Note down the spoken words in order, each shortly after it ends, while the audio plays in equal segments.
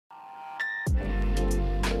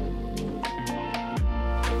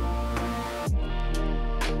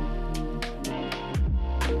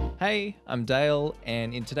Hey, I'm Dale,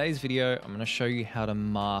 and in today's video, I'm going to show you how to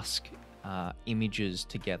mask images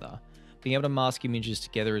together. Being able to mask images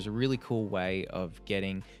together is a really cool way of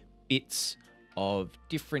getting bits of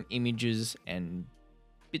different images and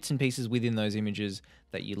bits and pieces within those images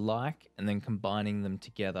that you like, and then combining them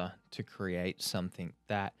together to create something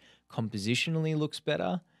that compositionally looks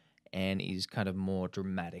better and is kind of more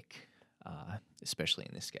dramatic, especially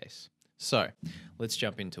in this case. So let's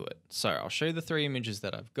jump into it. So I'll show you the three images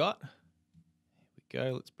that I've got. Here we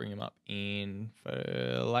go. Let's bring them up in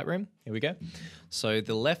Lightroom. Here we go. So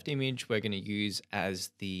the left image we're going to use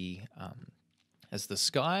as the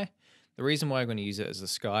sky. The reason why I'm going to use it as the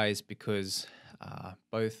sky is because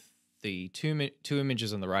both the two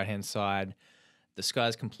images on the right hand side, the sky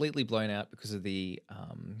is completely blown out because of the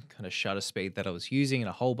kind of shutter speed that I was using and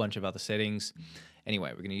a whole bunch of other settings.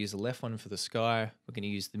 Anyway, we're going to use the left one for the sky. We're going to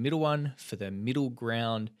use the middle one for the middle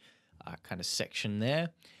ground kind of section there.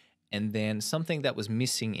 And then something that was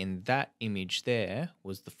missing in that image there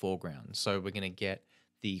was the foreground. So we're going to get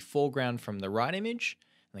the foreground from the right image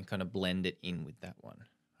and then kind of blend it in with that one.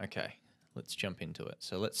 Okay, let's jump into it.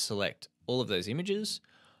 So let's select all of those images,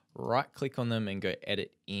 right click on them and go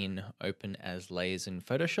edit in, open as layers in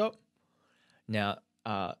Photoshop. Now,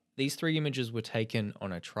 these three images were taken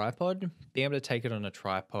on a tripod. Being able to take it on a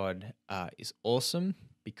tripod is awesome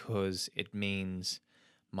because it means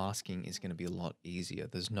masking is going to be a lot easier.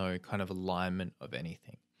 There's no kind of alignment of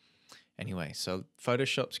anything. Anyway, so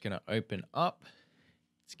Photoshop's going to open up.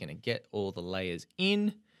 It's going to get all the layers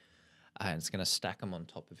in and it's going to stack them on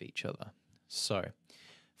top of each other. So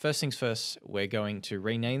first things first, we're going to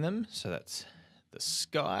rename them. So that's the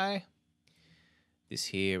sky. This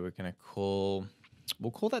here we're going to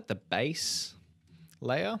we'll call that the base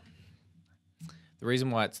layer. The reason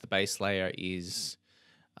why it's the base layer is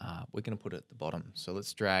we're going to put it at the bottom. So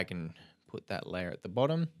let's drag and put that layer at the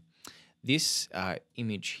bottom. This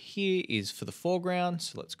image here is for the foreground.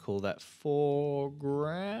 So let's call that foreground.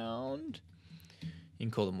 You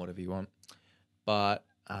can call them whatever you want. But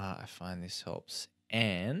I find this helps.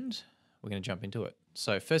 And we're going to jump into it.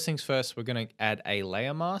 So first things first, we're going to add a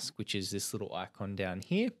layer mask, which is this little icon down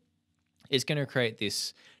here. It's going to create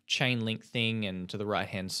this chain link thing, and to the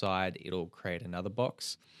right-hand side, it'll create another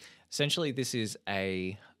box. Essentially, this is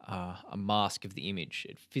a mask of the image.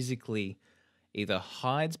 It physically either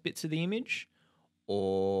hides bits of the image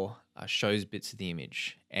or shows bits of the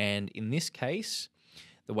image. And in this case,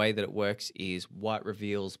 the way that it works is white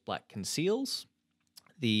reveals, black conceals.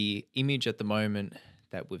 The image at the moment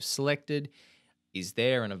that we've selected is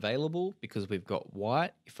there and available because we've got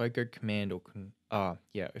white. If I go Command or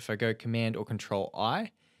Control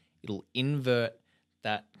I, it'll invert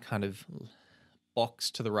that kind of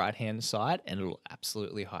box to the right hand side and it'll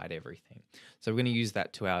absolutely hide everything. So we're going to use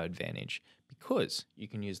that to our advantage because you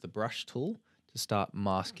can use the brush tool to start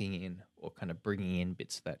masking in or kind of bringing in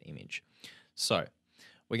bits of that image. So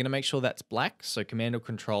we're going to make sure that's black. So Command or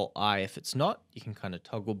Control I. If it's not, you can kind of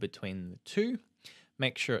toggle between the two.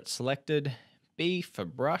 Make sure it's selected. B for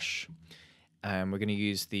brush. We're going to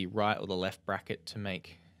use the right or the left bracket to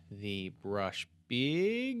make the brush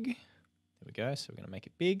big. There we go. So we're going to make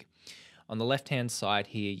it big. On the left-hand side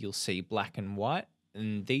here, you'll see black and white.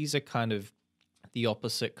 And these are kind of the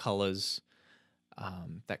opposite colors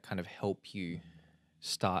that kind of help you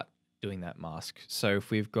start doing that mask. So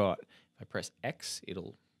if I press X,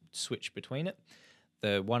 it'll switch between it.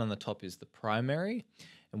 The one on the top is the primary.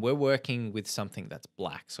 And we're working with something that's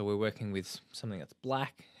black. So we're working with something that's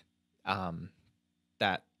black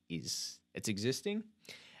it's existing.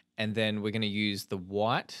 And then we're going to use the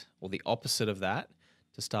white or the opposite of that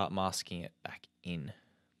to start masking it back in.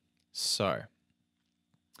 So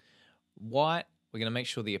white, we're going to make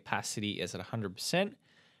sure the opacity is at 100%. And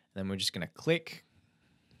then we're just going to click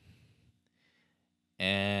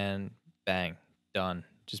and bang, done.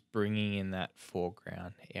 Just bringing in that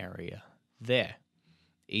foreground area there.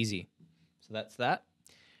 Easy. So that's that.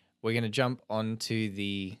 We're going to jump onto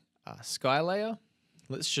the sky layer.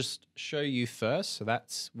 Let's just show you first. So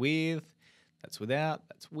that's with, that's without,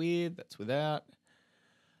 that's with, that's without.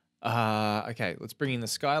 Okay, let's bring in the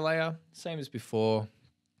sky layer. Same as before.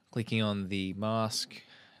 Clicking on the mask.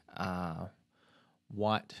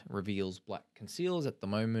 White reveals, black conceals. At the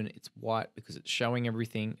moment, it's white because it's showing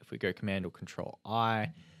everything. If we go Command or Control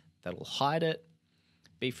I, that'll hide it.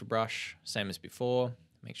 B for brush, same as before.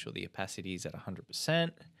 Make sure the opacity is at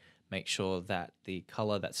 100%. Make sure that the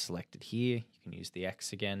color that's selected here, you can use the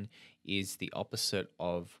X again, is the opposite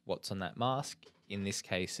of what's on that mask. In this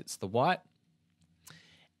case, it's the white.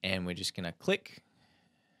 And we're just going to click.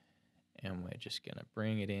 And we're just going to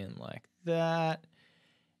bring it in like that.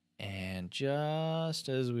 And just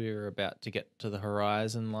as we were about to get to the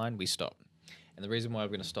horizon line, we stop. And the reason why we're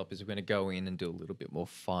going to stop is we're going to go in and do a little bit more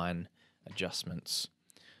fine adjustments.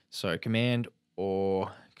 So Command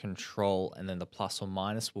or Control and then the plus or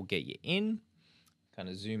minus will get you in. Kind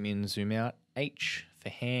of zoom in, zoom out. H for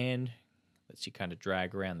hand, lets you kind of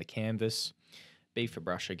drag around the canvas. B for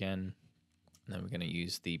brush again. And then we're going to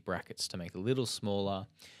use the brackets to make it a little smaller.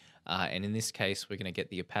 And in this case, we're going to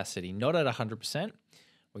get the opacity not at 100%.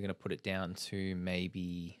 We're going to put it down to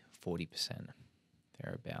maybe 40%,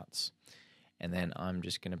 thereabouts. And then I'm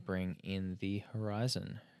just going to bring in the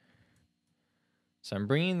horizon. So I'm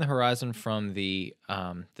bringing the horizon from the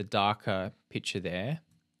darker picture there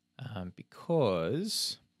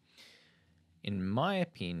because, in my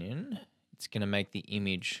opinion, it's going to make the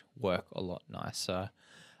image work a lot nicer.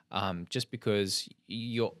 Just because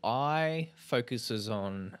your eye focuses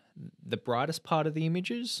on the brightest part of the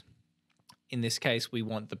images. In this case, we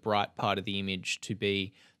want the bright part of the image to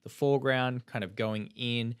be the foreground, kind of going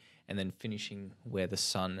in and then finishing where the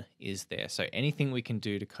sun is there. So anything we can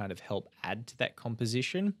do to kind of help add to that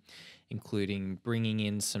composition, including bringing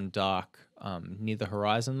in some dark near the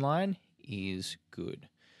horizon line, is good.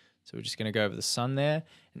 So we're just going to go over the sun there.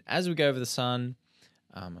 And as we go over the sun,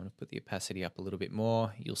 I'm going to put the opacity up a little bit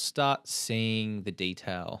more. You'll start seeing the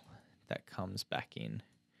detail that comes back in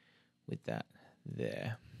with that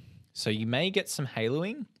there. So you may get some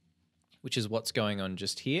haloing, which is what's going on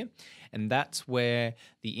just here. And that's where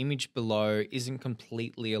the image below isn't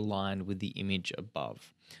completely aligned with the image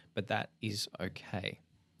above, but that is okay.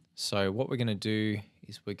 So what we're going to do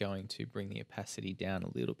is we're going to bring the opacity down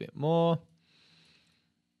a little bit more.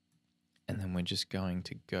 And then we're just going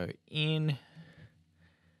to go in.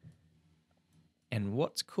 And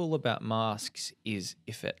what's cool about masks is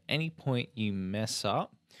if at any point you mess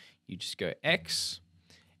up, you just go X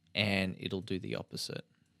and it'll do the opposite.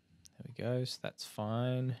 There we go, so that's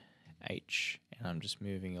fine. H, and I'm just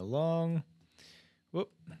moving along.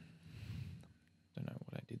 Whoop. Don't know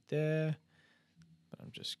what I did there, but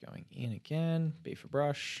I'm just going in again. B for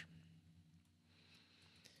brush.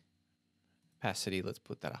 Opacity, let's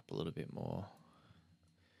put that up a little bit more.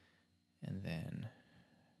 And then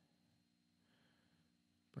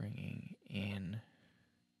bringing in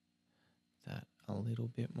that a little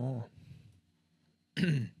bit more.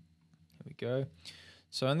 Here we go.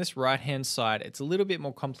 So on this right-hand side, it's a little bit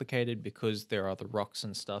more complicated because there are the rocks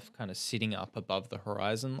and stuff kind of sitting up above the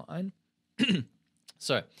horizon line.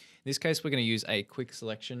 So in this case, we're going to use a quick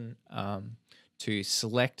selection to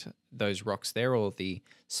select those rocks there, or the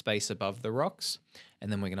space above the rocks,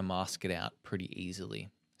 and then we're going to mask it out pretty easily.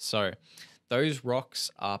 So those rocks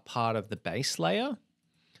are part of the base layer.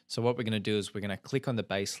 So what we're going to do is we're going to click on the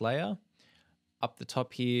base layer. Up the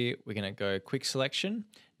top here, we're going to go quick selection.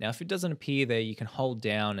 Now, if it doesn't appear there, you can hold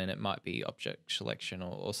down and it might be object selection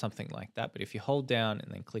or something like that. But if you hold down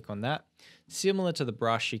and then click on that, similar to the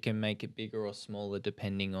brush, you can make it bigger or smaller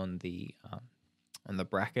depending on the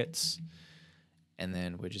brackets. And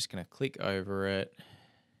then we're just going to click over it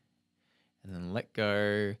and then let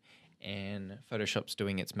go. And Photoshop's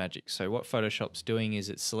doing its magic. So what Photoshop's doing is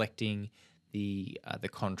it's selecting the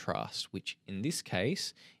contrast, which in this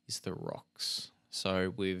case is the rocks.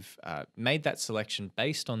 So we've made that selection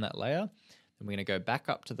based on that layer. Then we're going to go back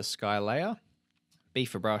up to the sky layer, B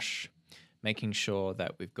for brush, making sure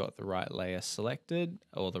that we've got the right layer selected,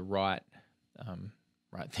 or the right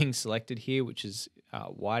thing selected here, which is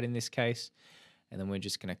white in this case. And then we're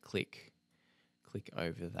just going to click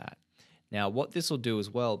over that. Now, what this will do as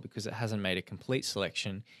well, because it hasn't made a complete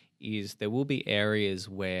selection, is there will be areas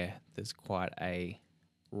where there's quite a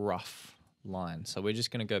rough line. So we're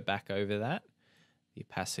just going to go back over that. The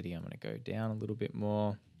opacity, I'm going to go down a little bit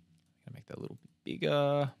more. I'm going to make that a little bit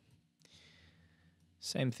bigger.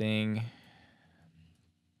 Same thing.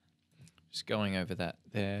 Just going over that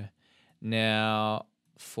there. Now,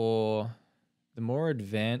 for the more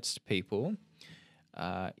advanced people,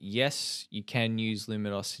 yes, you can use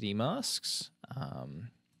luminosity masks.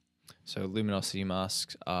 So luminosity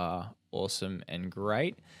masks are awesome and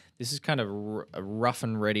great. This is kind of a rough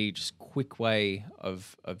and ready, just quick way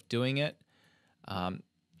of doing it.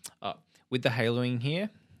 With the haloing here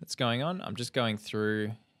that's going on, I'm just going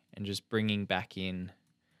through and just bringing back in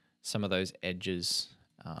some of those edges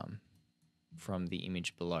from the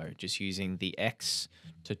image below, just using the X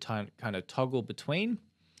to kind of toggle between,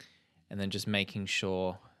 and then just making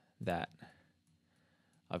sure that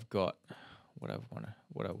I've got what I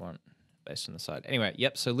want based on the side. Anyway,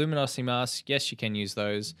 yep, so luminosity masks, yes, you can use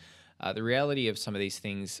those. The reality of some of these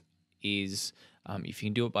things is if you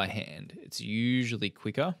can do it by hand, it's usually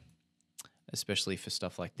quicker, especially for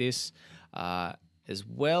stuff like this. As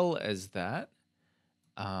well as that,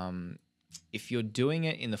 if you're doing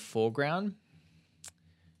it in the foreground,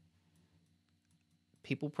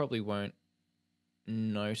 people probably won't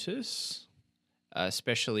notice,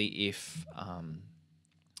 especially if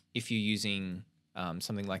you're using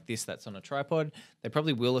something like this that's on a tripod. They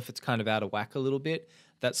probably will if it's kind of out of whack a little bit.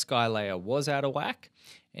 That sky layer was out of whack,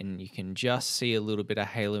 and you can just see a little bit of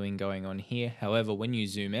haloing going on here. However, when you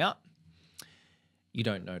zoom out, you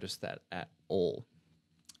don't notice that at all.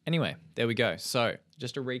 Anyway, there we go. So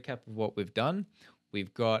just a recap of what we've done.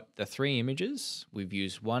 We've got the 3 images. We've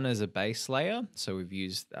used one as a base layer. So we've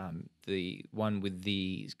used the one with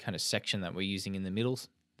the kind of section that we're using in the middle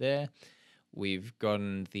there. We've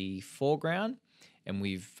gotten the foreground, and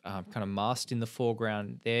we've kind of masked in the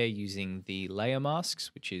foreground there using the layer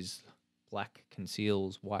masks, which is black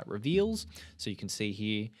conceals, white reveals. So you can see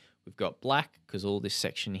here we've got black because all this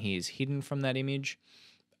section here is hidden from that image,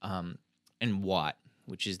 and white,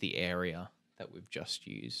 which is the area that we've just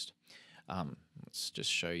used. Let's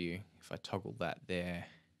just show you if I toggle that there,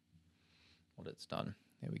 what it's done.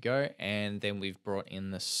 There we go. And then we've brought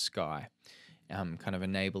in the sky, kind of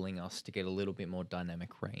enabling us to get a little bit more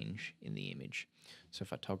dynamic range in the image. So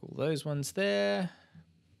if I toggle those ones there,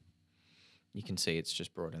 you can see it's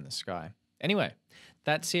just brought in the sky. Anyway,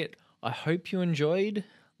 that's it. I hope you enjoyed.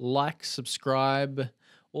 Like, subscribe,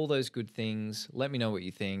 all those good things. Let me know what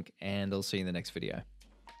you think, and I'll see you in the next video.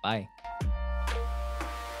 Bye.